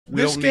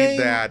We don't need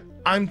that.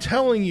 I'm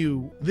telling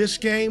you, this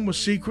game was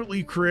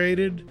secretly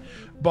created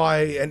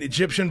by an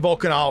Egyptian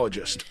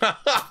volcanologist.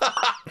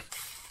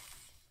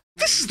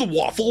 This is the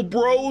Waffle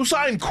Bros.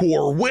 I'm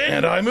Corwin.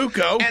 And I'm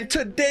Uko. And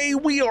today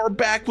we are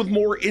back with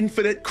more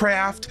Infinite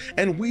Craft,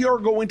 and we are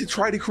going to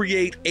try to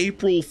create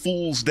April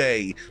Fool's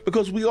Day,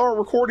 because we are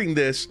recording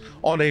this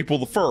on April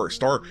the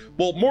 1st. Or,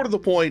 well, more to the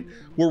point,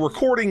 we're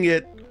recording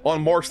it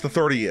on March the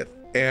 30th,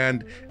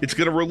 and it's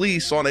going to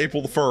release on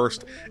April the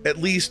 1st, at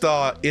least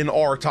in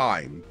our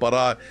time.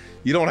 But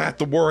you don't have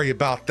to worry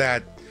about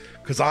that,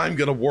 because I'm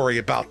going to worry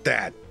about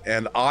that.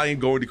 And I am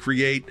going to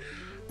create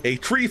a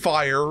tree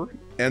fire,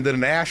 and then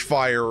an ash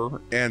fire,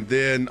 and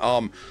then,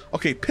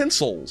 okay,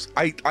 pencils.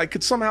 I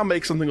could somehow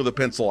make something with a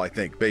pencil, I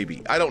think,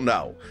 maybe. I don't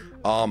know.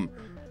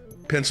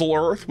 Pencil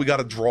earth, we got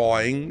a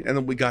drawing, and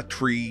then we got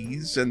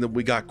trees, and then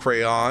we got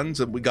crayons,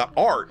 and we got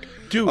art.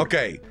 Dude,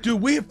 okay.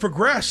 Dude, we have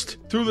progressed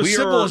through the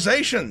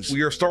civilizations.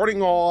 We are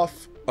starting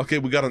off, okay,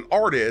 we got an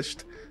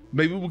artist.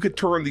 Maybe we could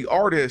turn the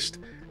artist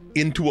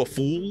into a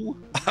fool?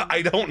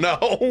 I don't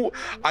know.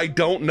 I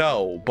don't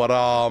know, but,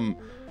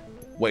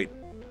 wait.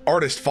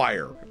 Artist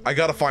fire. I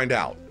gotta find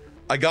out.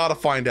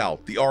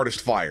 The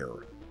artist fire.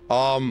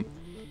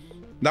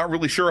 Not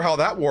really sure how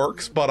that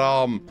works, but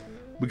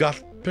we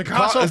got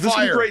Picasso is this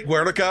fire. Great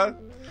Guernica?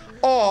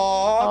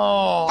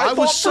 Aww. I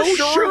was so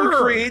sure to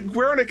create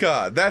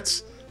Guernica.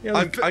 That's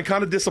I'm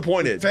kind of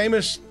disappointed.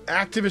 Famous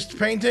activist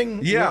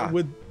painting. Yeah.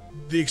 With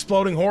the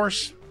exploding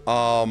horse.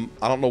 I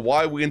don't know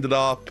why we ended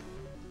up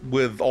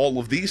with all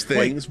of these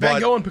things. Wait,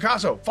 Van Gogh and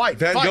Picasso. Fight.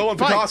 Van Gogh and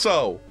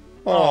Picasso.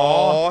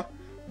 Aww.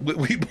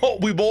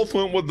 We both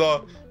went with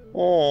the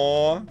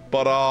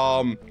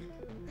but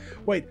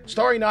wait,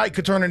 Starry Night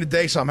could turn into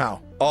day somehow.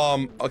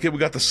 Okay, we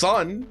got the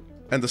sun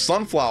and the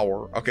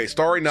sunflower. Okay,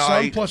 Starry Night.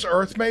 Sun plus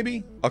Earth,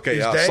 maybe. Okay,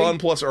 sun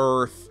plus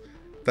Earth.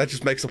 That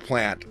just makes a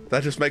plant.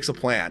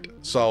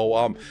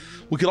 So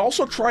we could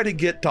also try to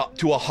get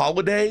to a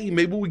holiday.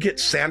 Maybe we get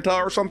Santa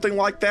or something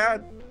like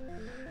that,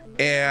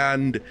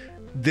 and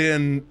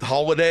then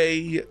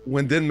holiday,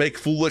 then make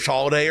foolish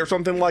holiday or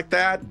something like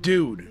that,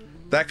 dude.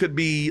 That could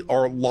be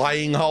our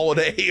lying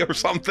holiday or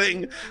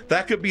something.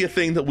 That could be a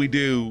thing that we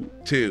do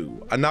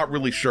too. I'm not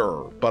really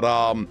sure, but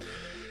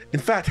in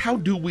fact, how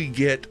do we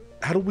get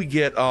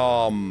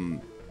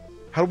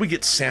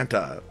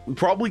Santa? We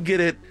probably get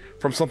it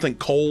from something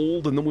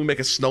cold, and then we make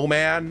a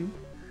snowman,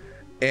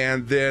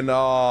 and then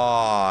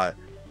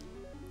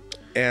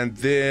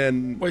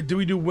wait, do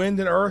we do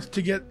wind and earth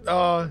to get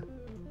I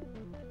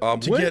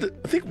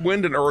think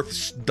wind and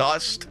earth's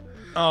dust.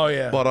 Oh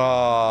yeah. But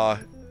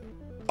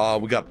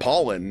we got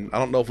pollen. I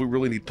don't know if we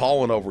really need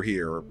pollen over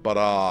here,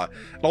 but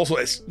also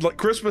it's like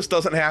Christmas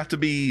doesn't have to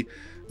be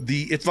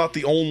it's not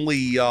the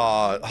only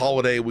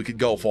holiday we could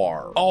go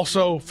for.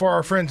 Also, for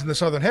our friends in the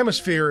Southern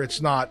Hemisphere, it's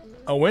not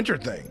a winter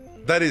thing.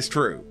 That is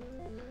true.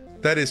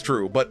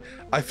 But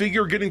I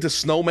figure getting to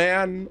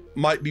snowman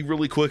might be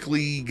really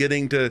quickly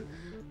getting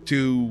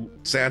to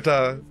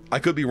Santa. I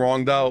could be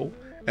wrong though,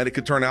 and it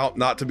could turn out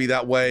not to be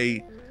that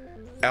way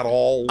at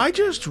all. I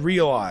just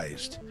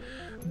realized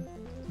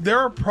there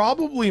are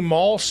probably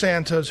mall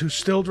Santas who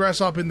still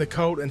dress up in the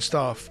coat and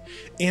stuff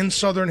in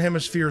Southern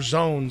Hemisphere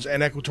zones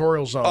and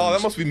equatorial zones. Oh,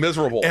 that must be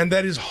miserable. And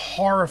that is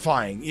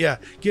horrifying. Yeah,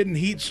 getting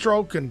heat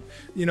stroke, and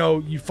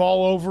you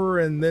fall over,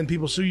 and then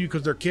people sue you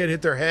because their kid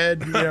hit their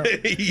head.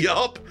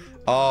 Yup.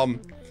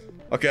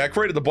 Okay, I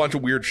created a bunch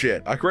of weird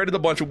shit.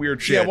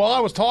 Yeah, while I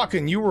was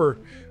talking, you were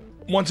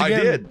once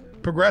again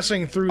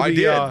progressing through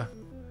the.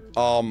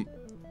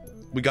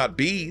 We got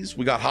bees.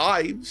 We got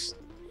hives.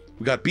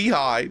 We got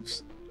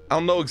beehives. I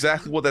don't know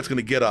exactly what that's going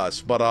to get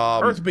us, but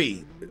Earth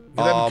bee.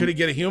 Could it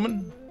get a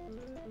human?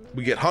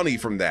 We get honey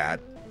from that.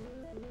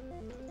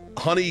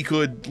 Honey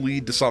could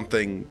lead to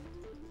something,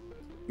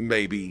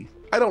 maybe.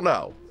 I don't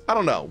know.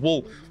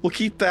 We'll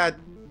keep that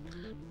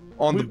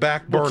on the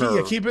back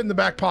burner. Keep it in the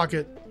back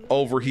pocket.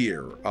 Over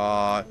here.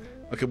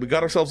 Okay, we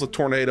got ourselves a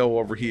tornado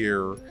over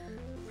here.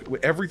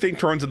 Everything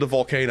turns into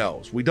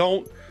volcanoes. We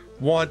don't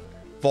want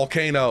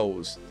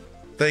volcanoes.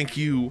 Thank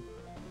you.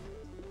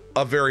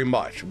 Very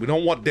much. We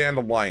don't want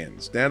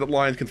dandelions.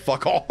 Dandelions can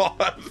fuck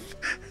off.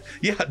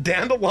 Yeah,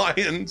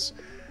 dandelions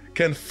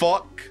can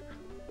fuck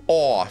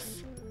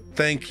off.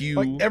 Thank you.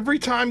 Like every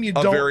time you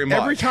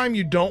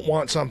don't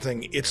want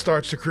something, it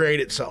starts to create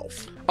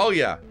itself. Oh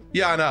yeah.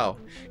 Yeah, I know.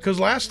 Because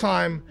last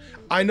time,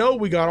 I know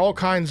we got all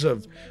kinds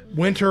of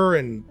winter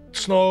and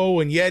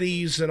snow and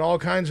yetis and all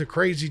kinds of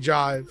crazy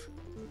jive.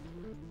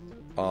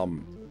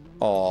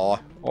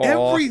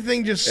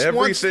 Everything just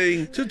wants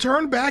to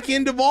turn back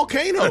into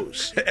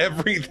volcanoes.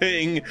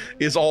 Everything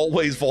is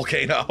always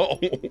volcano.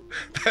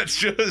 That's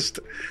just,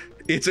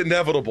 it's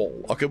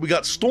inevitable. Okay, we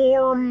got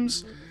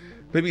storms.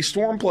 Maybe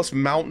storm plus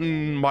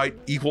mountain might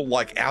equal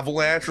like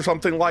avalanche or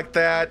something like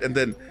that. And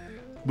then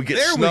we get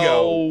snow. We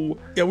go.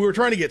 Yeah, we were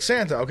trying to get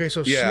Santa. Okay,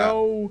 so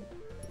snow.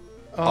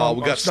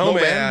 We got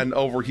snowman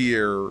over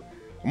here.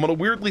 I'm going to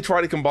weirdly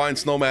try to combine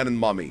snowman and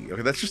mummy.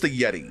 Okay, that's just a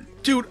Yeti.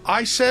 Dude,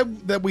 I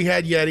said that we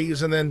had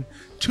Yetis, and then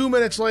 2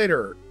 minutes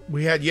later,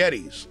 we had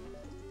Yetis.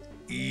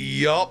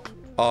 Yup.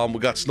 We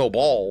got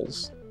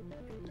snowballs.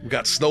 We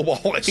got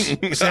snowballing.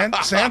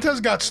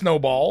 Santa's got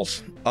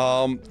snowballs.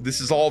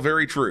 This is all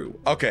very true.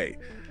 Okay.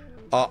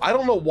 I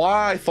don't know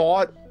why I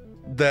thought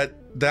that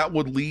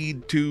would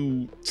lead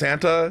to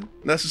Santa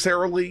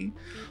necessarily,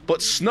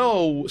 but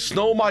snow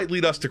might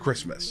lead us to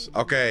Christmas.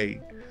 Okay.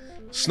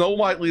 Snow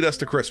might lead us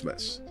to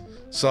Christmas.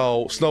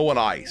 So snow and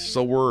ice.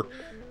 So we're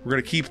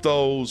going to keep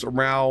those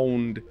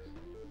around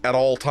at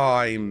all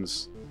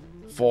times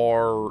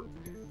for,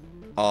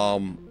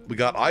 we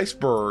got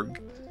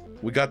iceberg,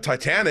 we got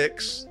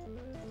Titanics,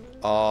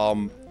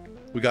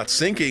 we got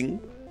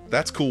sinking.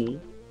 That's cool.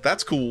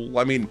 That's cool.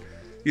 I mean,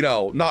 you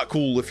know, not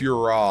cool if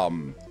you're,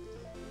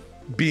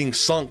 being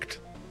sunked,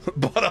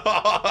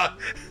 but,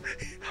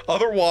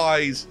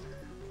 otherwise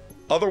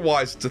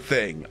it's a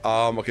thing.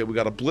 Okay, we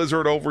got a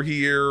blizzard over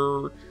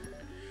here.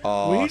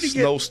 We need to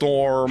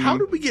snowstorm. How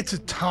did we get to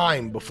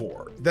time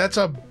before? That's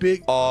a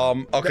big.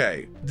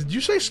 Okay. Did you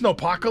say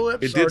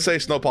snowpocalypse? It did say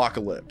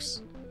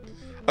snowpocalypse.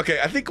 Okay,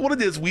 I think what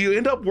it is, we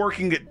end up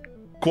working at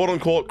quote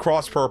unquote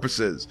cross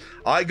purposes.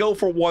 I go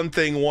for one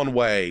thing one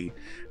way,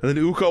 and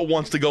then Uko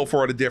wants to go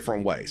for it a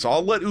different way. So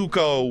I'll let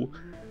Uko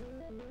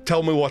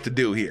tell me what to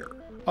do here.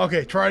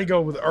 Okay, try to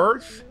go with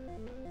Earth.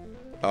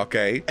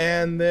 Okay.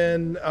 And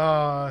then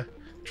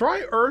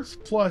try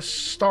Earth plus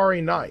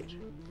Starry Night.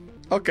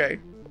 Okay.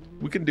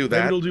 We can do that.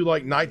 Maybe it'll do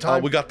like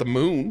nighttime. We got the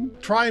moon.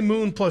 Try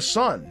Moon plus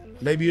Sun.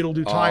 Maybe it'll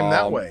do time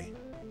that way.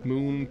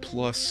 Moon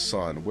plus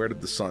Sun. Where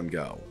did the sun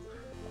go?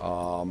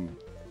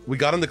 We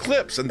got an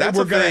eclipse, and that's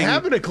we're gonna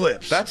have an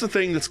eclipse. That's a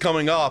thing that's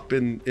coming up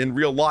in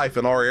real life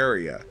in our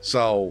area.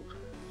 So,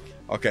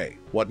 okay,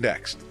 what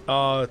next?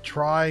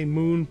 Try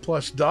Moon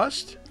plus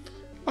Dust.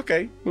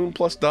 Okay, Moon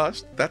plus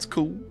Dust. That's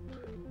cool.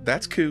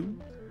 That's cool.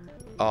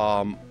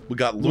 We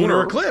got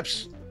lunar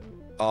eclipse.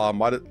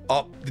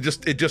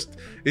 It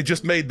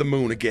just made the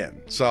moon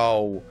again.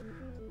 So,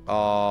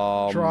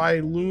 try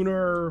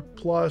lunar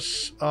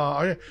plus.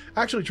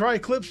 Actually, try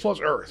eclipse plus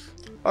Earth.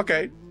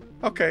 Okay,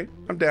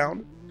 I'm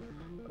down.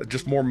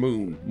 Just more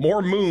moon.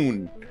 More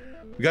moon.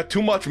 We got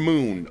too much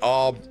moon.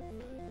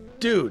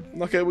 Dude.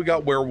 Okay, we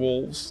got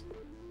werewolves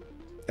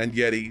and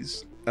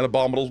yetis and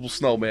abominable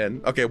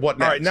snowmen. Okay, what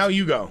next? All right, now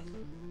you go.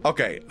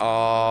 Okay,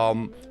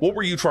 what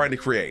were you trying to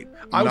create?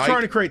 I was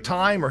trying to create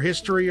time or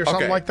history or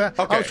something like that.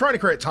 Okay. I was trying to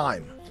create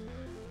time.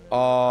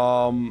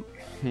 I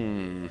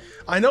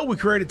know we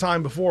created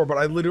time before, but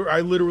I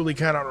literally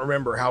cannot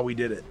remember how we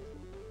did it.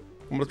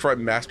 I'm gonna try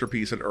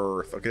masterpiece and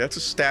Earth. Okay, that's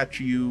a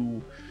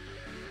statue.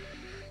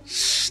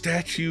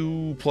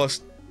 Statue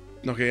plus.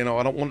 Okay, no,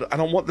 I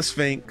don't want the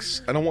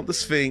Sphinx. I don't want the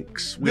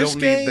Sphinx. We don't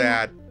need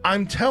that.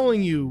 I'm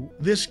telling you,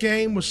 this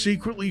game was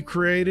secretly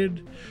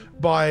created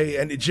by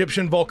an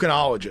Egyptian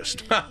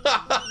volcanologist.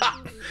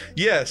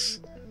 Yes.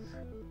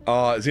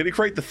 Is he gonna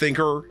create the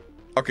Thinker?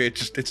 Okay,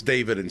 it's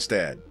David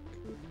instead.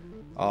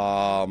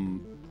 Got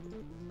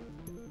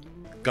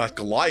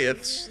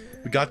Goliaths.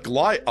 We got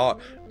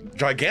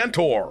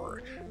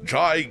Gigantor.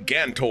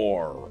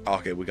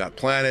 Okay, we got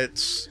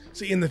planets.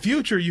 See, in the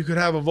future, you could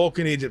have a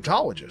Vulcan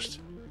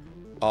Egyptologist.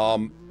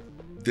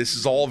 This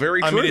is all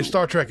very true. I mean, in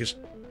Star Trek is,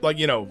 like,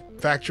 you know,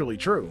 factually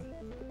true.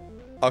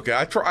 Okay,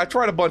 I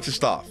tried a bunch of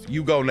stuff.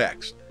 You go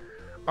next.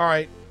 All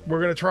right, we're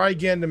gonna try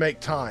again to make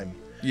time.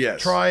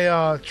 Yes.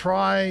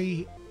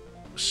 Try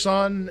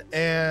sun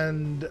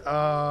and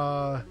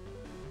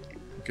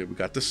Okay, we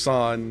got the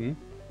sun.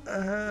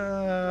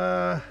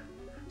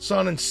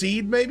 Sun and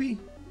seed, maybe.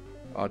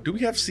 Do we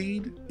have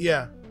seed?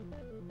 Yeah.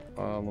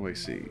 Let me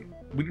see.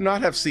 We do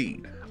not have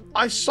seed.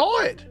 I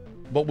saw it,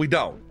 but we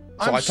don't.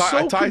 So I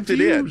typed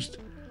confused. it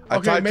in.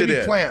 Okay, maybe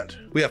plant.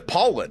 We have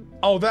pollen.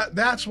 Oh,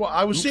 that's what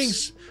I was seeing.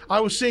 I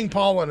was seeing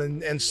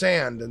pollen and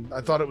sand, and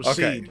I thought it was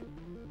seed.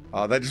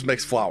 That just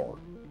makes flower.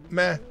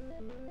 Meh.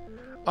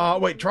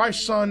 Wait, try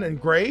sun and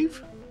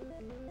grave.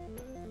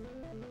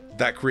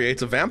 That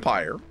creates a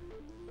vampire.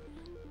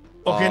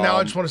 Okay, now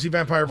I just want to see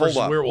vampire versus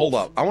werewolf. Hold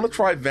up. I want to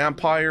try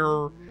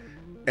vampire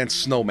and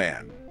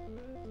snowman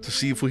to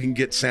see if we can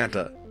get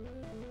Santa.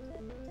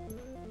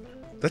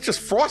 That's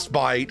just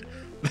frostbite.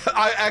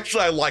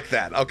 I like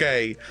that.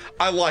 Okay,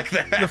 I like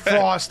that. The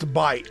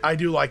frostbite. I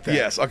do like that.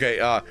 Yes. Okay.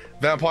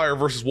 Vampire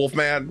versus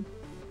Wolfman.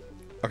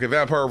 Okay.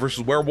 Vampire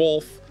versus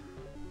werewolf.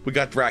 We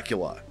got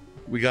Dracula.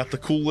 We got the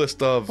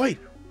coolest of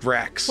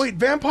Drax. Wait,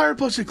 vampire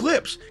plus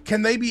eclipse.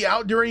 Can they be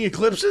out during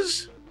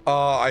eclipses?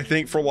 I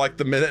think for like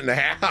the minute and a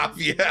half.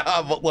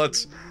 Yeah, but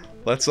let's.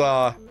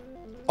 Oh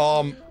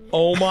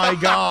my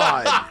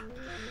God.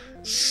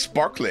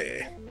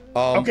 Sparkly.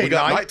 Okay, we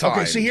got nighttime.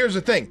 Okay, see, here's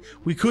the thing.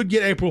 We could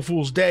get April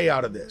Fool's Day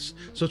out of this.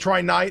 So try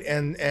night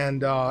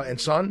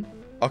and sun.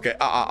 Okay,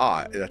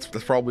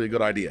 that's probably a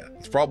good idea.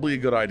 It's probably a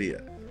good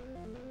idea.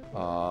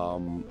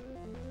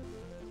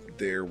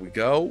 There we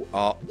go.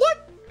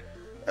 What?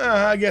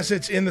 I guess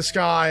it's in the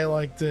sky,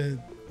 like the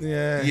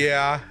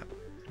Yeah.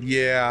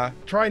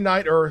 Try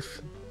night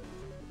Earth.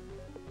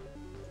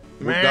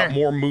 We've got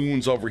more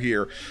moons over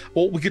here.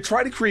 Well, we could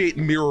try to create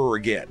mirror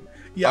again.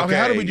 Yeah. Okay.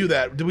 How do we do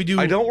that? Do we do?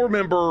 I don't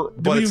remember,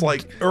 but it's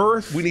like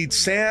earth. We need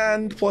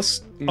sand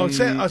plus.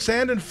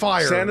 Sand and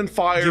fire. Sand and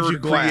fire gives you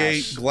to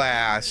create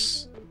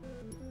glass.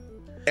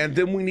 And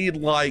then we need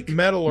like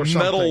metal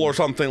or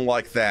something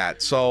like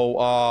that.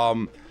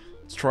 So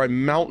let's try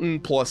mountain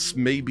plus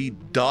maybe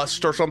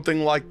dust or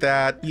something like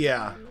that.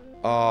 Yeah.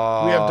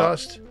 We have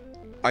dust.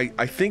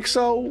 I think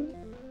so.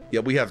 Yeah,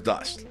 we have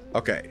dust.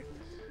 Okay.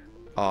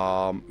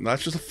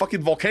 That's just a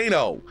fucking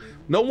volcano.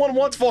 No one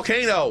wants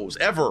volcanoes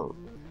ever.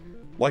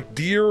 Like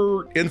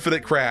dear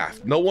infinite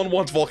craft, no one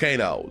wants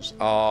volcanoes.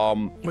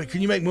 Wait,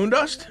 can you make moon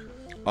dust?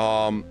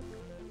 I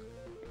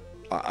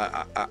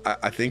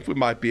think we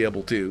might be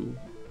able to.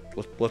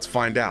 Let's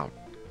find out.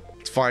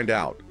 Let's find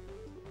out.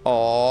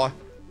 Aw,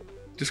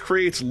 just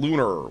creates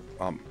lunar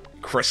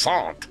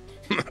croissant.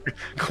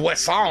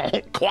 croissant.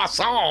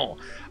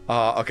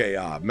 Okay,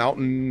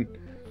 mountain.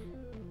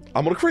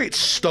 I'm gonna create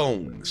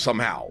stone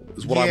somehow.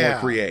 Is what I'm gonna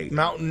create.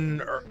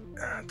 Mountain.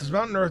 Does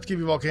mountain earth give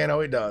you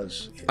volcano? It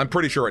does. I'm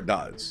pretty sure it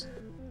does.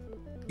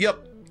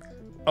 Yep.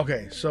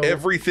 Okay, so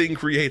everything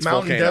creates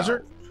mountain volcano.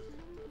 Desert.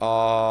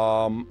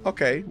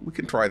 Okay, we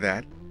can try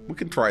that. We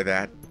can try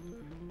that.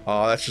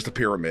 That's just a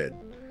pyramid.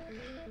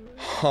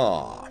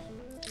 Huh.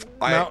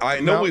 I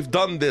know we've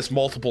done this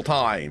multiple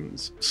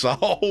times,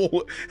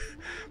 so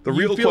the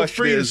real question is, feel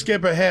free to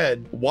skip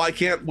ahead. Why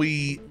can't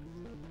we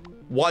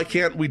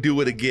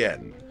do it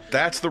again?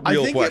 That's the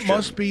real question. I think it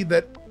must be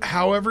that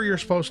however you're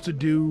supposed to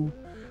do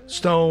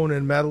stone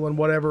and metal and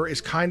whatever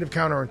is kind of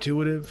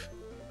counterintuitive.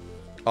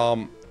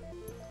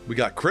 We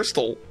got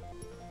crystal.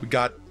 We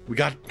got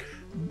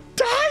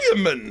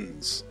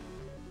diamonds.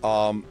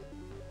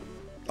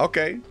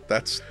 Okay,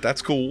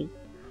 that's cool.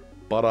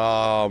 But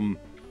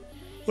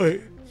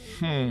wait.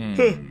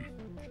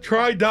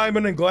 Try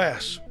diamond and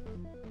glass.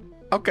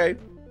 Okay.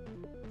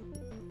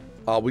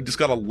 We just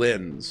got a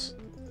lens.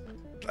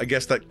 I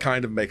guess that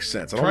kind of makes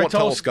sense. I don't want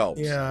telescopes.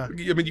 Yeah.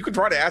 I mean, you can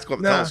try to ask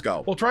about the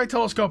telescope. Well, try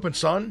telescope and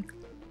sun.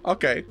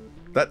 Okay.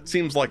 That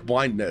seems like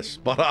blindness,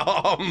 but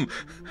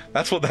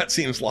that's what that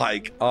seems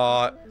like.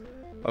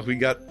 We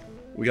got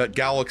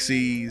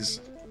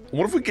galaxies.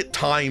 What if we get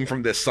time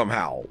from this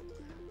somehow?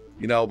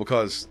 You know,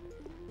 because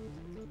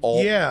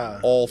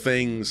all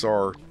things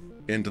are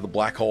into the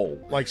black hole.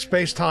 Like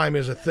space-time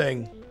is a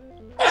thing.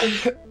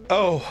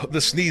 Oh, the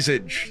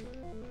sneezage.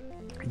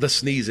 The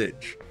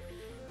sneezage.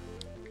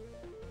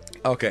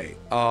 Okay,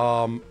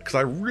 because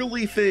I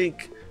really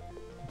think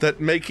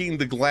that making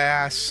the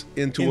glass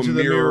into a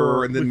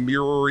mirror and then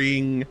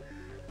mirroring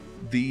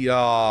the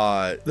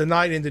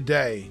night into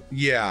day.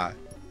 Yeah,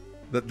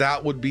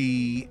 that would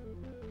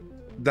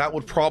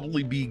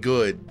probably be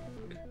good,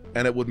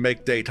 and it would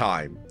make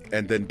daytime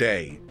and then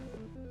day.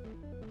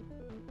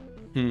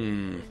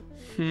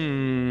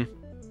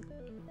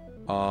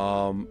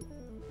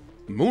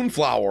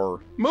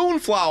 Moonflower.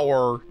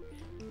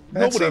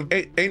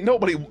 Ain't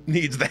nobody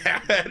needs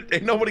that.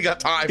 Ain't nobody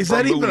got time for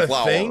a moonflower. Is that even a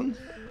thing?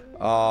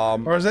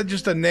 Or is that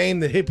just a name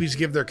that hippies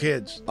give their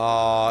kids?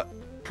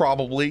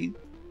 Probably.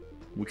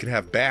 We can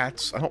have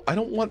bats. I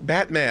don't want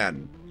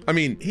Batman. I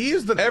mean,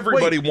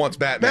 everybody wants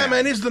Batman.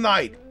 Batman is the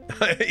night.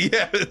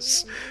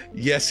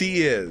 Yes,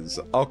 he is.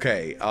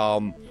 Okay.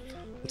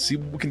 Let's see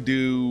what we can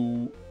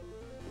do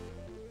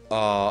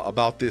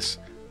about this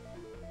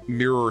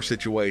mirror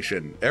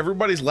situation.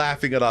 Everybody's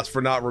laughing at us for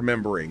not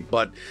remembering,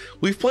 but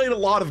we've played a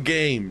lot of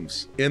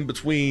games in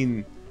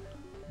between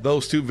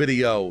those two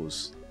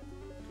videos.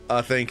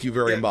 Thank you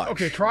very much.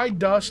 Okay, try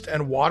dust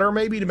and water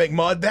maybe to make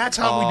mud. That's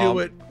how we do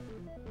it.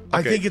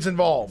 I think it's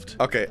involved.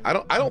 Okay, I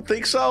don't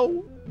think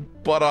so,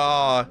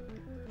 but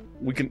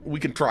we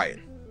can try it.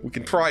 We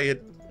can try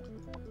it.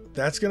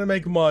 That's gonna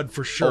make mud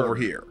for sure. Over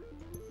here.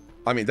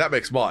 I mean, that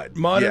makes mud.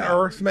 Mud and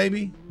earth,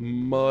 maybe?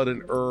 Mud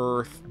and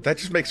earth. That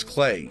just makes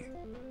clay.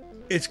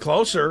 It's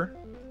closer.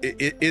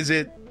 Is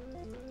it?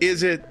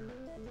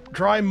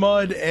 Try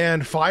mud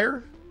and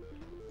fire.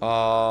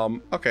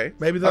 Okay.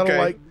 Maybe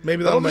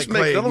that'll make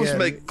clay again. Just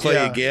make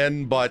clay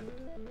again, but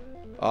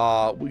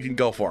we can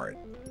go for it.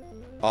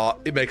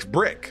 It makes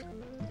brick.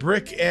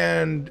 Brick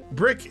and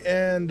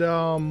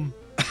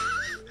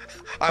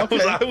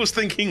I was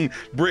thinking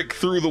brick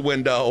through the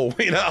window,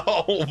 you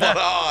know,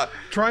 but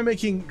try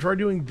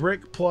doing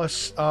brick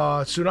plus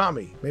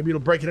tsunami. Maybe it'll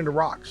break it into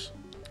rocks.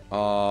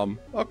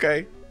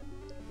 Okay.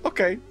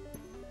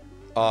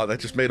 That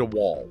just made a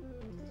wall.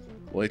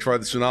 Let me try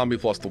the tsunami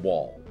plus the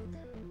wall.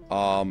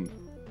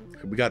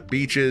 We got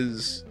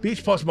beaches.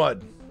 Beach plus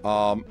mud.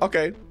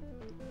 Okay.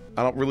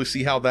 I don't really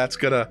see how that's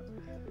gonna.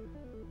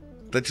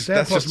 That's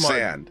just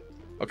sand.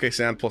 Okay,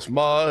 sand plus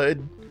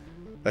mud.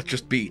 That's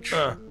just beach.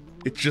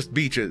 It's just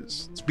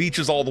beaches. It's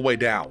beaches all the way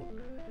down.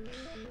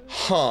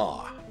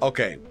 Huh.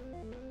 Okay.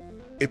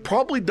 It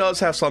probably does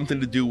have something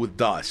to do with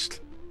dust.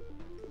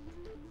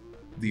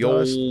 The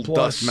old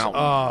dust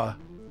mountain.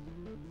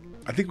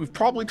 I think we've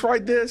probably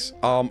tried this.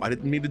 I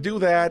didn't mean to do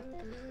that.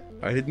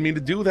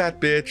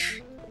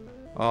 Bitch.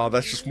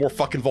 That's just more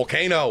fucking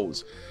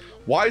volcanoes.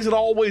 Why is it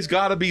always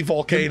gotta be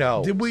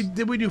volcanoes? Did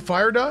we do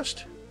fire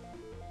dust?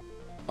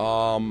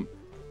 I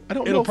don't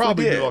know. It'll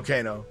probably be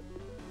volcano.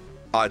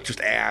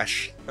 Just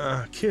ash.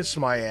 Kiss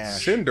my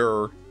ass.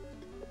 Cinder.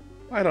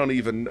 I don't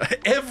even.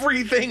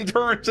 Everything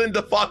turns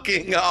into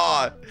fucking.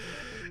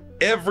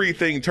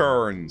 Everything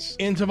turns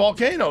into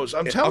volcanoes.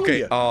 I'm telling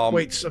you.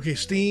 Wait. Okay.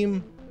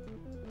 Steam.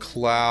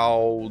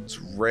 Clouds.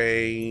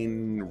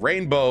 Rain.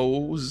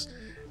 Rainbows.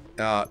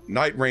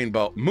 Night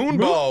rainbow.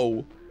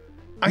 Moonbow.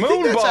 I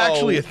think that's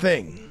actually a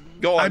thing.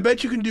 Go on. I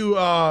bet you can do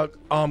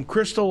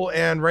crystal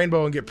and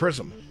rainbow and get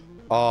prism.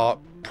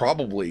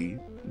 Probably,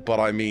 but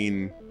I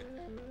mean,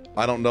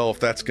 I don't know if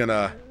that's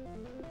gonna.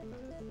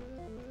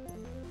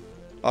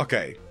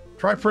 Okay.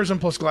 Try prism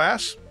plus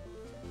glass.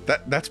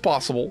 That's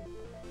possible.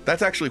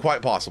 That's actually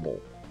quite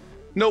possible.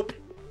 Nope.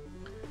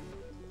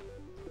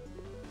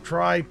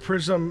 Try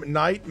prism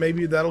night.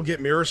 Maybe that'll get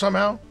mirror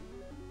somehow.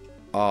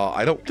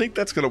 I don't think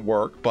that's gonna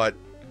work, but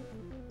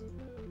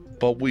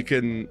we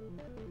can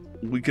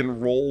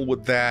roll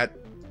with that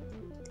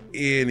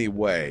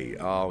anyway.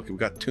 Okay, we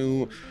got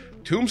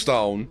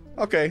tombstone.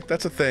 Okay,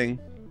 that's a thing.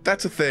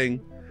 That's a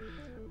thing.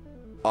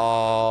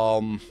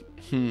 Okay,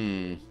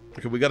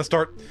 we gotta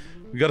start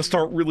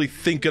really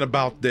thinking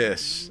about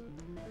this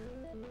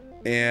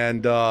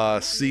and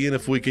seeing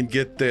if we can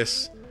get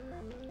this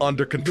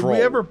under control. Did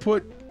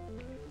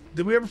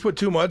we ever put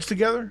two muds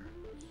together?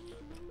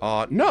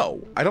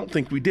 No, I don't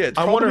think we did.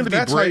 I wonder if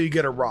that's how you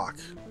get a rock.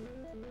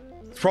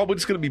 It's probably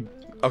just gonna be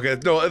okay.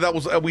 No, that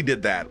was we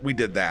did that. We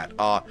did that.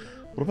 What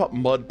about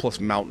mud plus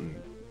mountain?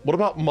 What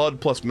about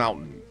mud plus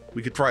mountain?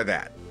 We could try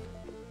that.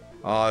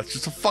 It's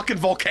just a fucking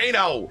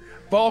volcano.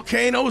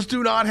 Volcanoes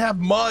do not have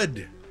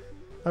mud.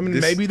 I mean,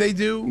 maybe they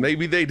do.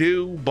 Maybe they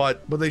do,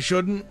 but they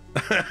shouldn't.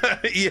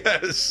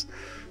 Yes,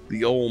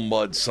 the old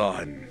mud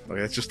sun.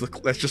 Okay,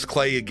 that's just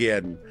clay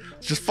again.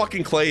 It's just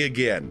fucking clay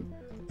again.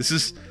 This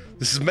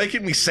is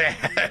making me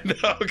sad.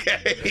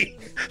 Okay,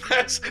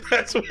 that's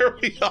where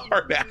we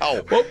are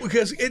now. Well,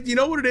 because you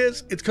know what it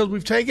is? It's because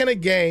we've taken a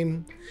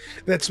game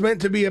that's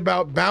meant to be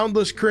about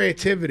boundless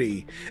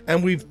creativity,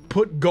 and we've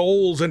put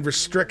goals and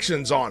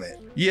restrictions on it.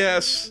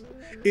 Yes.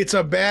 It's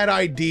a bad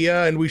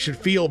idea, and we should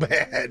feel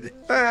bad.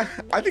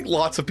 I think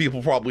lots of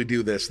people probably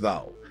do this,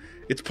 though.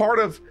 It's part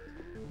of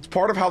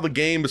how the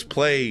game is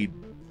played.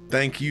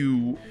 Thank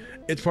you.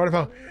 It's part of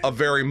how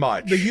very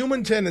much. The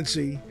human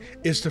tendency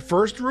is to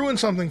first ruin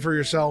something for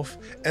yourself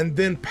and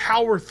then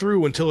power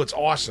through until it's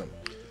awesome.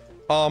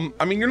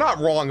 I mean, you're not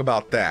wrong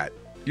about that.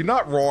 You're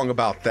not wrong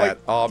about that.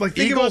 Like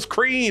Eagles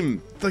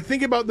cream. Like,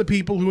 think about the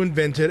people who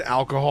invented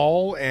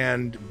alcohol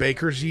and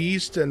baker's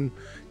yeast and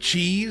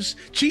cheese.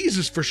 Cheese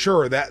is for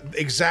sure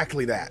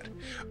exactly that.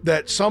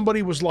 That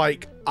somebody was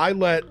like, I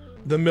let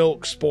the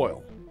milk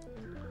spoil,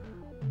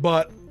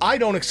 but I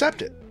don't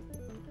accept it.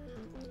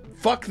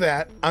 Fuck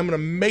that. I'm going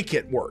to make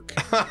it work.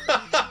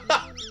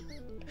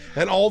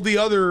 And all the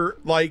other,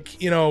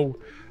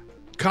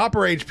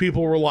 Copper Age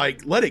people were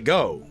like, let it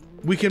go.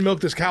 We can milk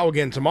this cow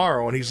again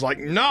tomorrow. And he's like,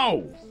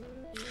 no.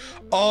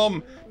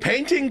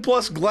 Painting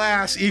plus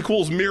glass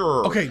equals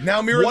mirror. Okay,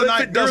 now mirror the night.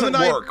 What if it doesn't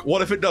work?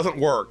 What if it doesn't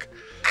work?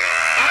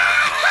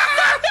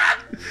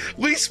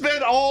 We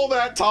spent all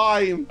that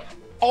time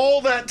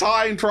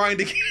trying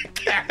to get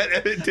that,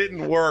 and it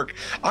didn't work.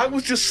 I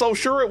was just so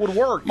sure it would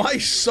work. My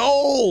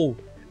soul.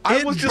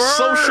 I was just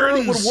so sure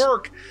it would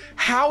work.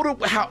 How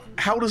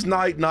does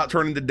night not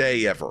turn into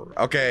day ever?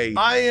 Okay.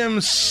 I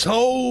am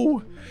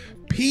so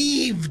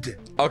peeved.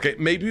 Okay,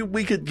 maybe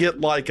we could get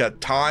like a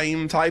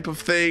time type of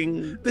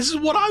thing. This is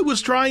what I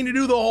was trying to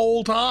do the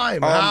whole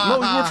time. No,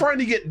 you were trying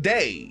to get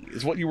day,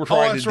 is what you were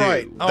trying to do.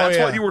 Right. That's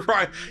what you were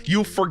trying.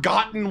 You've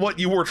forgotten what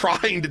you were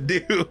trying to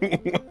do.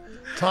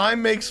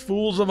 Time makes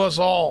fools of us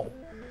all.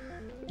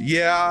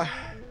 Yeah.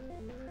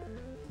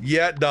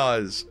 Yeah, it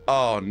does.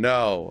 Oh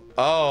no.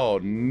 Oh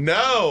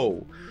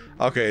no.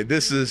 Okay,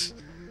 this is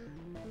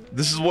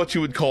what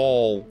you would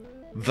call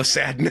the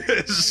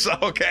sadness.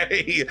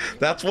 Okay,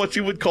 that's what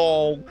you would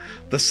call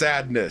the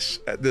sadness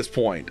at this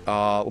point.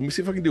 Let me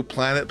see if I can do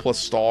planet plus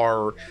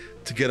star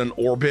to get an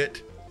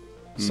orbit.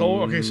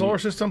 Okay, solar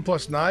system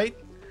plus night.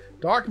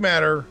 Dark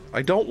matter.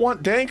 I don't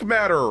want dank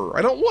matter.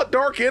 I don't want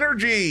dark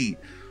energy.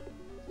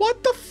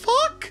 What the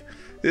fuck?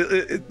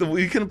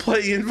 We can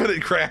play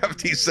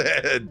infinitecraft, he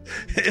said.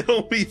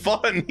 It'll be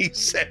fun, he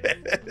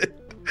said.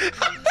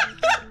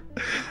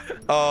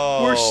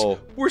 Oh,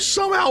 we're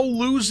somehow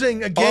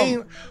losing a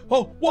game.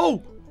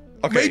 Whoa.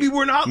 Okay. Maybe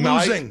we're not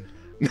losing.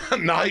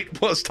 Night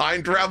plus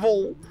time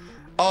travel.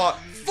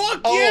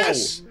 Fuck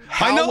yes.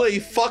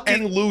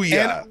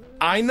 Hallelujah.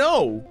 I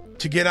know.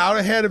 To get out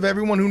ahead of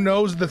everyone who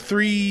knows the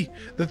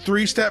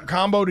three-step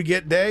combo to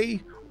get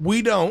day,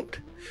 we don't.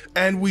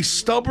 And we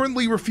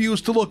stubbornly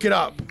refuse to look it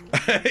up.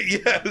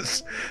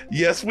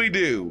 Yes, we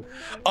do.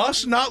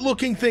 Us not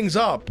looking things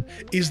up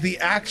is the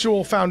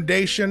actual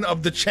foundation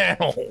of the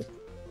channel.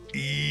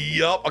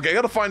 Yup. Okay, I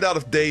gotta find out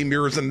if day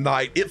mirrors in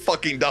night. It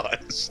fucking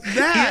does.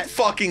 It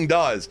fucking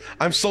does.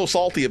 I'm so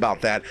salty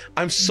about that.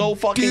 I'm so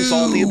fucking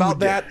salty about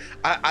that.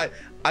 I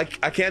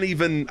can't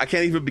even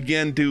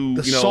begin to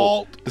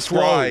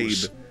describe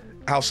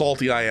how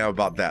salty I am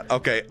about that.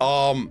 Okay.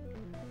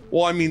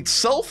 Well, I mean,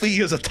 selfie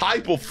is a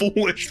type of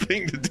foolish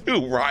thing to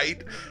do,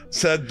 right?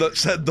 Said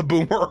the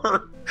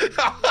boomer.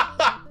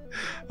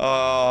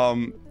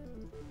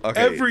 Okay.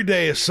 Every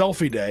day is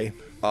selfie day.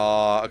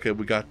 Okay,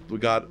 we got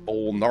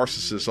old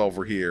narcissists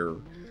over here.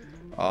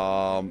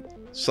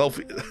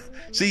 Selfie.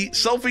 See,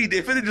 selfie.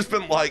 If it had just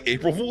been like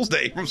April Fool's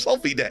Day from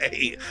Selfie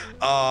Day,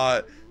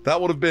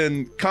 that would have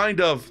been kind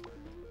of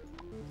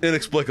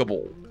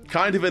inexplicable.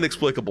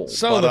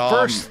 So but, the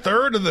first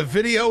third of the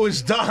video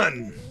is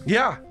done.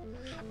 Yeah,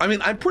 I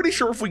mean, I'm pretty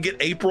sure if we get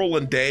April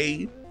and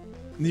day,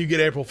 You get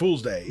April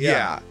Fool's Day.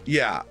 Yeah.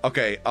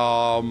 Okay.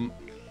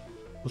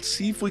 Let's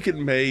see if we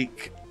can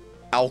make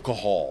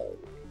alcohol.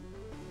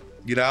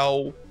 You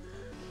know,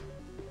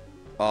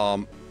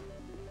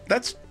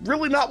 that's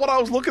really not what I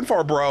was looking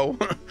for, bro.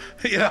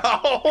 You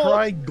know,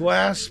 Try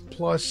glass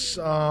plus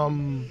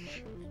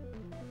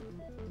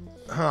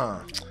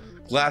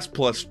glass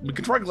plus. We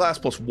can try glass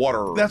plus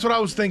water. That's what I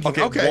was thinking.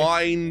 Okay.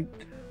 Wine.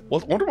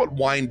 Well, wonder what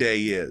wine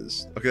day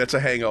is. Okay, that's a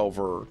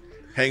hangover.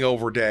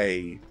 Hangover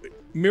day.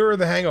 Mirror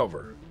the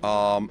hangover.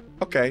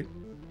 Okay.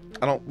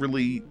 I don't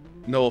really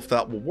know if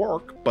that will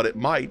work, but it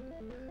might.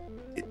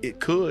 It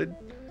could.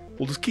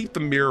 We'll just keep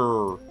the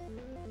mirror.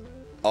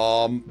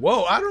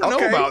 Whoa, I don't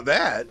know about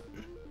that.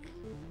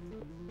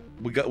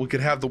 We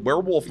could have the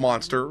werewolf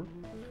monster.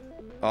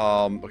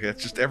 Okay,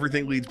 it's just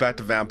everything leads back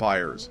to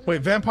vampires.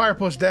 Wait, vampire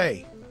plus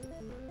day.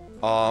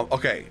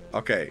 Okay.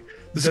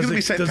 This is gonna be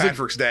St.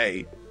 Patrick's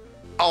Day.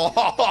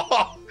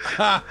 Oh,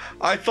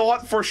 I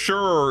thought for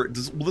sure.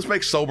 Will this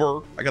make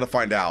sober? I gotta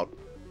find out.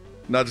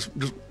 No,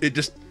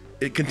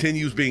 it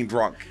continues being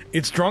drunk.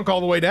 It's drunk all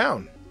the way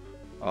down.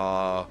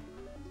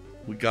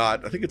 We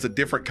got. I think it's a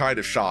different kind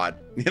of shot.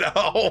 You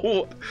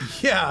know.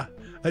 Yeah,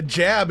 a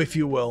jab, if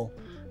you will.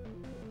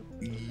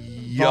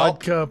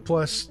 Yup. Vodka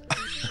plus.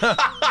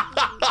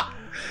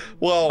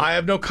 Well, I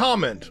have no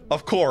comment.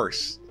 Of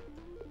course,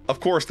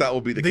 that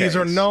will be the case. These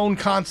are known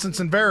constants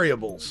and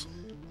variables.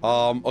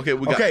 Okay,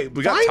 we got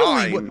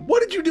finally, time.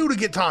 what did you do to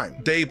get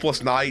time? Day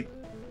plus night.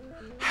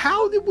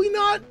 How did we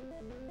not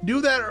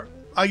do that?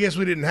 I guess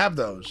we didn't have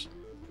those.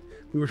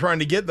 We were trying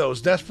to get those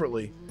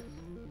desperately.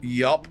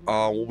 Yup.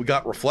 Well, we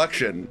got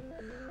reflection.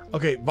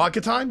 Okay,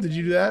 vodka time. Did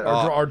you do that?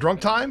 Or drunk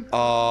time?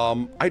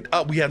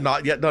 We have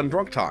not yet done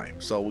drunk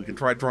time, so we can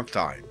try drunk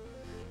time.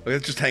 Okay,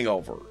 let's just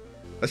hangover.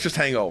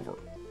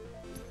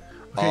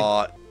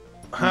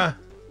 Okay.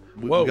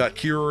 We got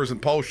cures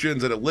and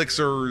potions and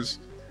elixirs.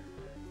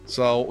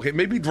 So, okay,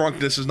 maybe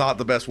drunkenness is not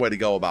the best way to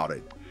go about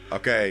it.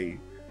 Okay.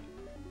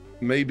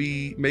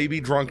 Maybe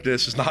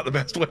drunkenness is not the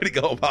best way to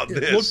go about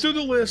this. Look through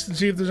the list and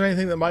see if there's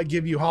anything that might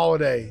give you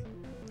holiday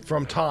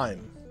from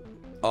time.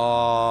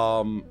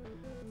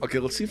 Okay,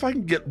 let's see if I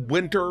can get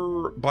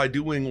winter by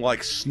doing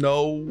like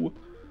snow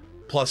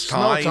plus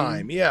time. Snow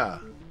time, yeah.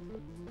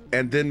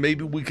 And then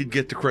maybe we could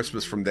get to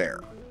Christmas from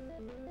there.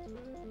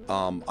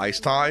 Ice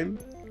time,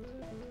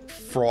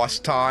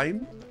 frost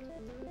time.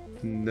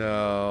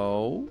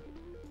 No.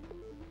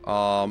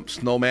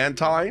 Snowman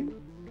time.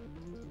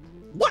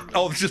 What?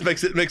 Oh, this just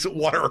makes it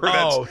water.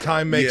 Oh,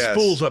 time makes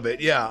fools of it.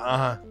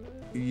 Yeah.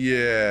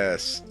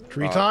 Yes.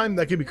 Tree time.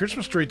 That could be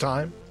Christmas tree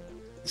time.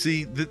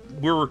 See,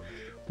 we're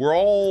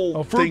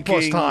all fruit thinking,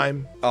 plus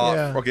time.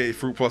 Yeah. Okay,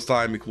 fruit plus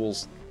time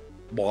equals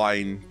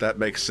wine. That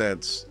makes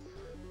sense.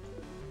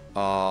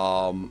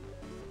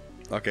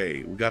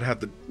 Okay, we gotta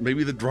have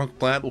maybe the drunk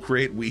plant will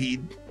create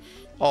weed.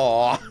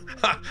 Aw,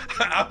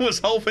 I was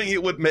hoping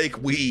it would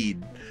make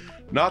weed.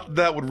 Not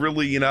that would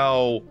really,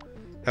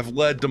 have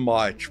led to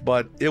much,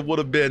 but it would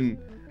have been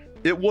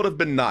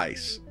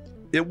nice.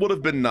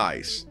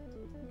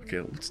 Okay,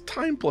 it's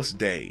time plus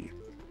day.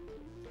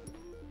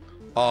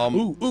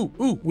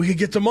 Ooh, we could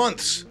get to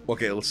months.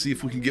 Okay, let's see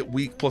if we can get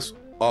week plus.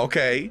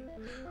 Okay.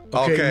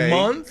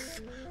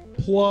 Month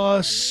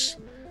plus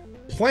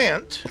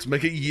plant. Let's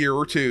make it year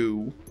or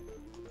two.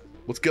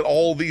 Let's get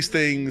all these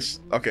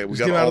things. Okay, we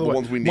got all the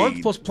ones we need.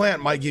 Month plus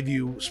plant might give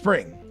you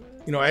spring.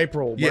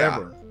 April,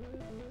 whatever.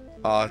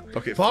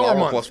 Okay,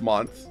 flower plus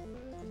month.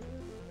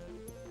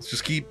 Let's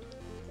just keep.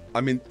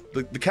 I mean,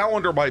 the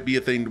calendar might be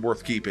a thing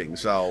worth keeping.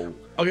 So.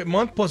 Okay,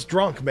 month plus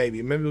drunk,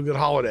 maybe we'll get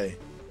holiday.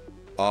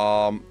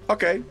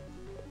 Okay.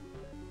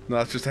 No,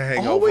 it's just a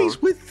hangover.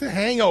 Always with the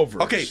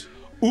hangovers. Okay.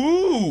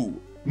 Ooh,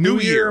 New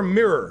Year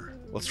mirror.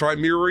 Let's try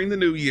mirroring the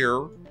new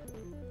year.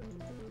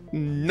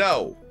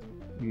 No.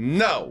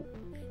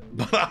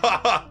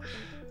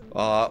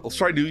 Let's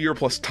try New Year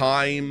plus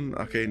time.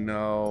 Okay,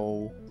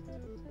 no.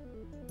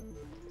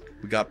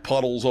 We got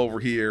puddles over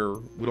here.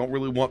 We don't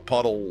really want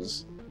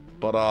puddles,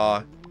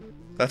 but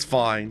that's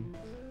fine.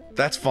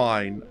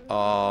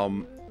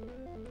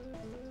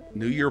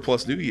 New Year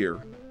plus New Year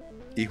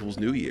equals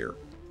New Year.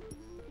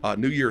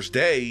 New Year's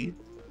Day.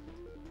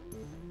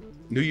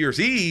 New Year's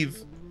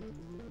Eve.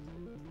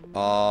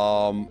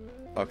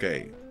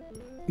 Okay.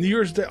 New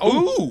Year's Day.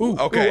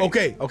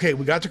 Okay.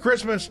 We got to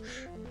Christmas.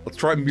 Let's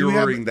try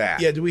mirroring that.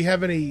 Yeah. Do we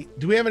have any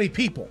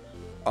people?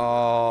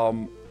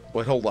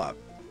 Wait, hold up.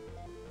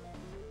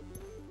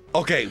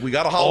 Okay, we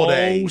got a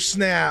holiday. Oh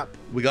snap!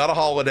 We got a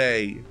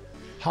holiday.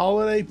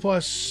 Holiday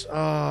plus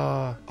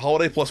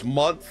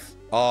month.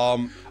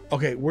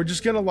 Okay, we're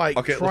just gonna like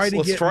okay, try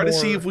to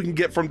see if we can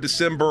get from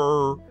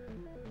December,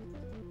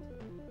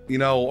 you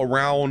know,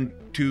 around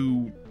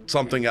to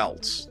something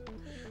else.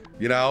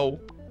 You know?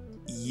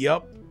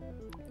 Yep.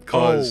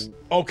 'Cause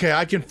okay,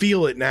 I can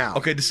feel it now.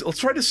 okay, let's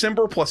try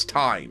December plus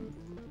time.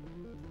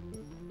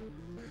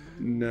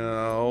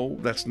 No,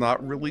 that's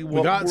not really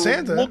what got we're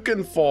Santa.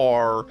 looking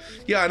for.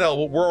 Yeah, I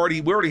know, but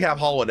we already have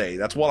holiday.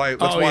 That's why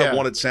I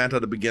wanted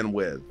Santa to begin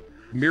with.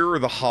 Mirror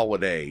the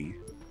holiday.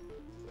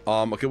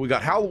 Okay, we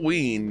got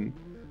Halloween.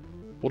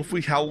 What if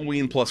we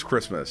Halloween plus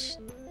Christmas?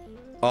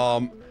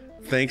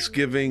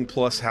 Thanksgiving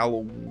plus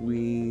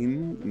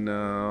Halloween.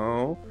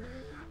 No.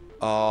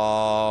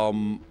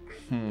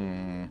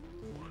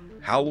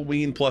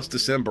 Halloween plus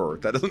December.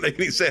 That doesn't make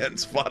any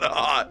sense. But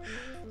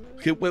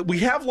okay, we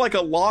have like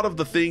a lot of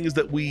the things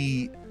that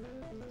we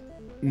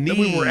need. That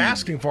we were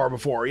asking for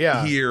before.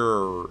 Yeah.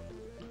 Here.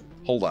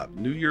 Hold up.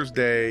 New Year's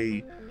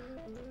Day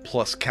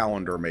plus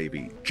calendar,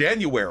 maybe.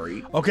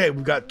 January. Okay,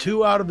 we've got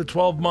 2 out of the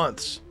 12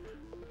 months.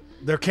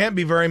 There can't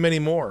be very many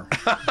more.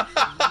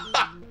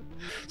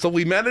 So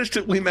we managed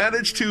to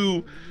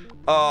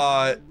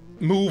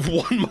move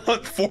 1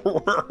 month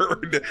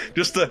forward.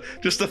 just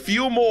a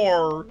few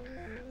more.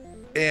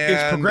 And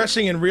It's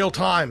progressing in real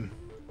time.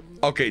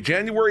 okay,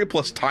 January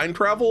plus time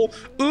travel.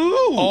 Ooh.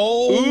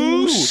 Oh,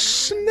 ooh.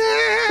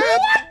 snap.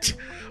 What?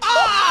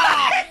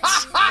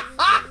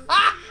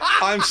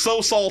 I'm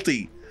so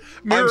salty.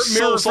 I'm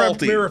so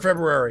salty. Mirror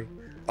February.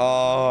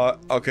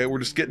 Okay, we're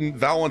just getting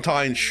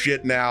Valentine's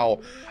shit now.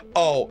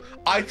 Oh,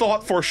 I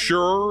thought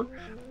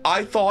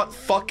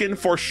fucking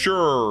for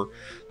sure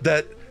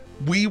that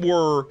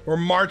we're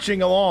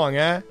marching along,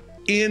 eh?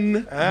 in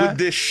with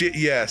this shit.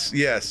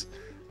 Yes.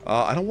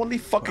 I don't want any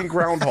fucking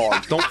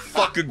groundhogs. Don't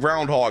fuck a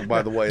groundhog,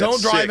 by the way. Don't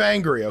That's drive sick.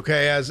 angry,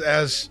 okay?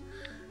 As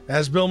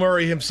Bill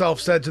Murray himself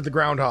said to the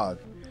groundhog.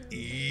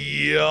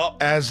 Yep.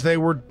 As they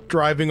were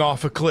driving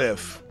off a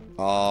cliff.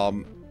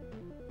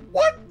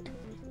 What?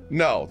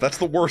 No, that's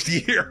the worst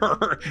year.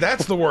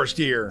 That's the worst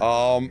year.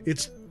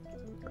 It's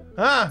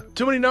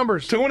too many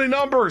numbers. Too many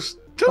numbers.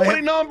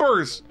 Many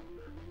numbers.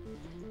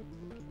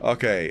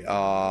 Okay.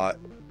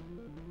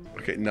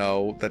 Okay.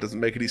 No, that doesn't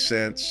make any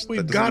sense.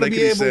 We've got to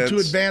be able to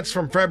advance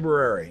from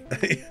February.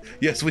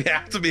 Yes, we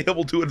have to be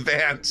able to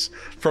advance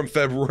from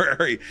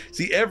February.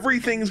 See,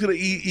 everything's gonna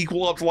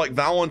equal up to like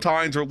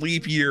Valentine's or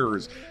leap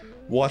years.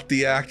 What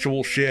the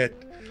actual shit?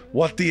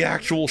 What the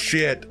actual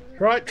shit?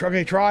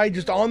 Try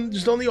just on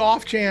the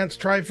off chance.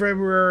 Try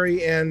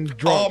February and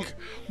drunk.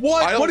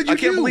 What did you do? I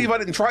can't believe I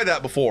didn't try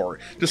that before.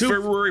 Just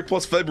February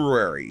plus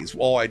February is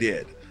all I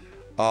did.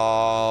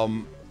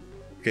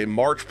 Okay,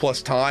 March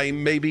plus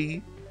time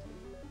maybe.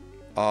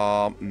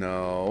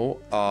 No.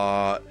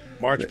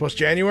 March plus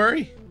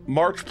January.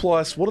 March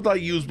plus what did I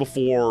use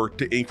before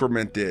to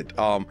increment it?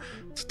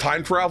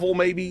 Time travel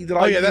maybe.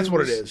 That's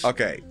what it is.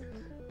 Okay.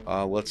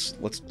 Let's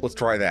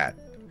try that.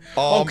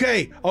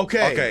 Okay.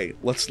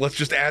 Let's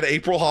just add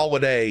April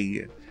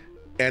holiday,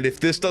 and if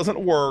this doesn't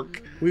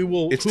work, we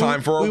will. It's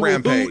time for a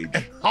rampage.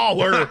 And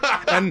holler,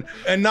 and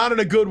not in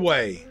a good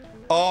way.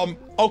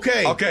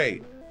 Okay. Okay.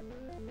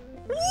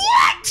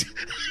 What?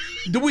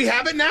 Do we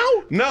have it now?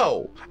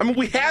 No. I mean,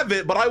 we have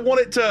it, but I want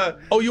it to.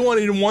 Oh, you want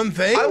it in one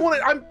thing? I want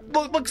it.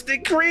 Look,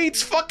 it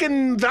creates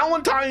fucking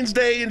Valentine's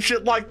Day and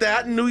shit like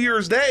that, and New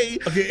Year's Day.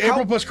 Okay,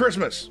 April plus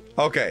Christmas.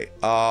 Okay.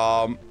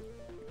 I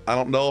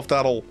don't know if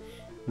that'll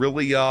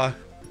really. Okay,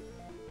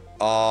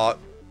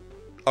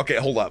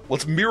 hold up.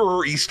 Let's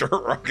mirror Easter.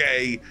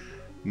 Okay.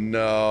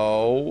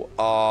 No.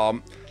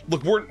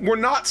 Look, we're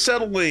not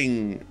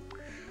settling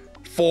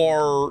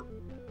for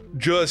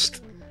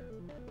just,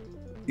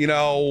 you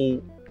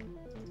know.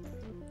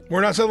 We're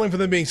not settling for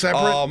them being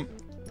separate.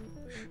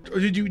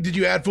 Did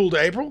you add Fool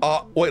to April?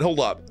 Wait, hold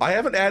up. I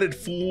haven't added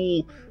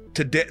Fool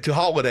to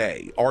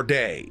holiday or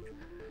day.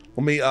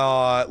 Let me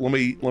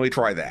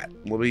try that.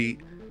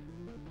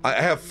 I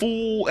have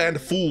Fool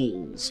and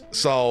Fools,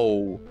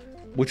 so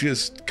which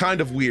is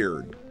kind of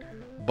weird.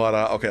 But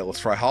okay, let's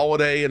try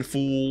holiday and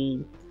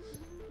Fool.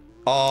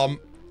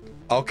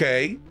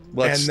 Okay,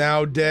 and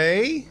now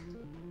day.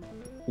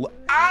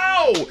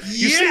 Ow!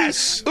 Yes!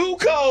 See,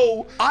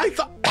 Uko!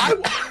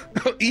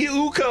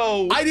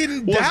 Uko! I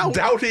didn't was doubt.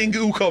 doubting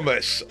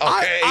Ukomus.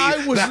 Okay,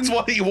 I was. That's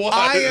what he was.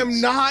 I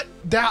am not.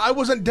 I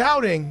wasn't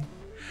doubting.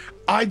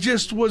 I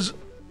just was.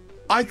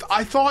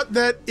 I thought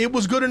that it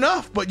was good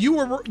enough, but you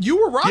were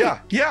right.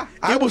 Yeah.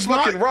 I was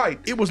fucking right.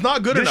 It was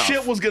not good enough. This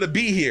shit was gonna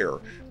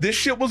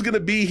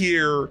be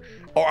here.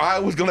 Or I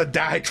was gonna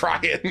die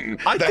trying.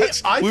 I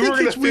think we were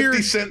gonna it's 50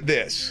 weird. cent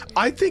this.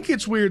 I think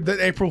it's weird that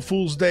April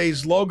Fool's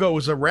Day's logo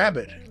is a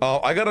rabbit.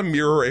 I got to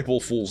mirror April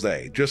Fool's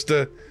Day just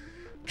to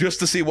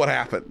see what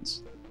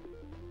happens.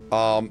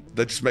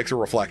 That just makes a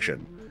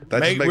reflection.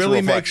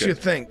 Makes you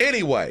think.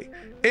 Anyway,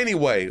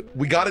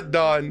 we got it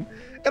done.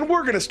 And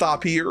we're going to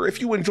stop here. If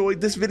you enjoyed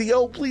this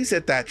video, please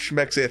hit that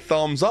schmexy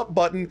thumbs up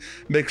button.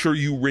 Make sure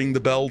you ring the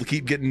bell to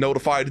keep getting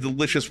notified of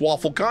delicious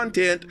Waffle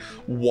content.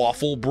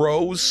 Waffle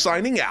Bros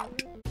signing out.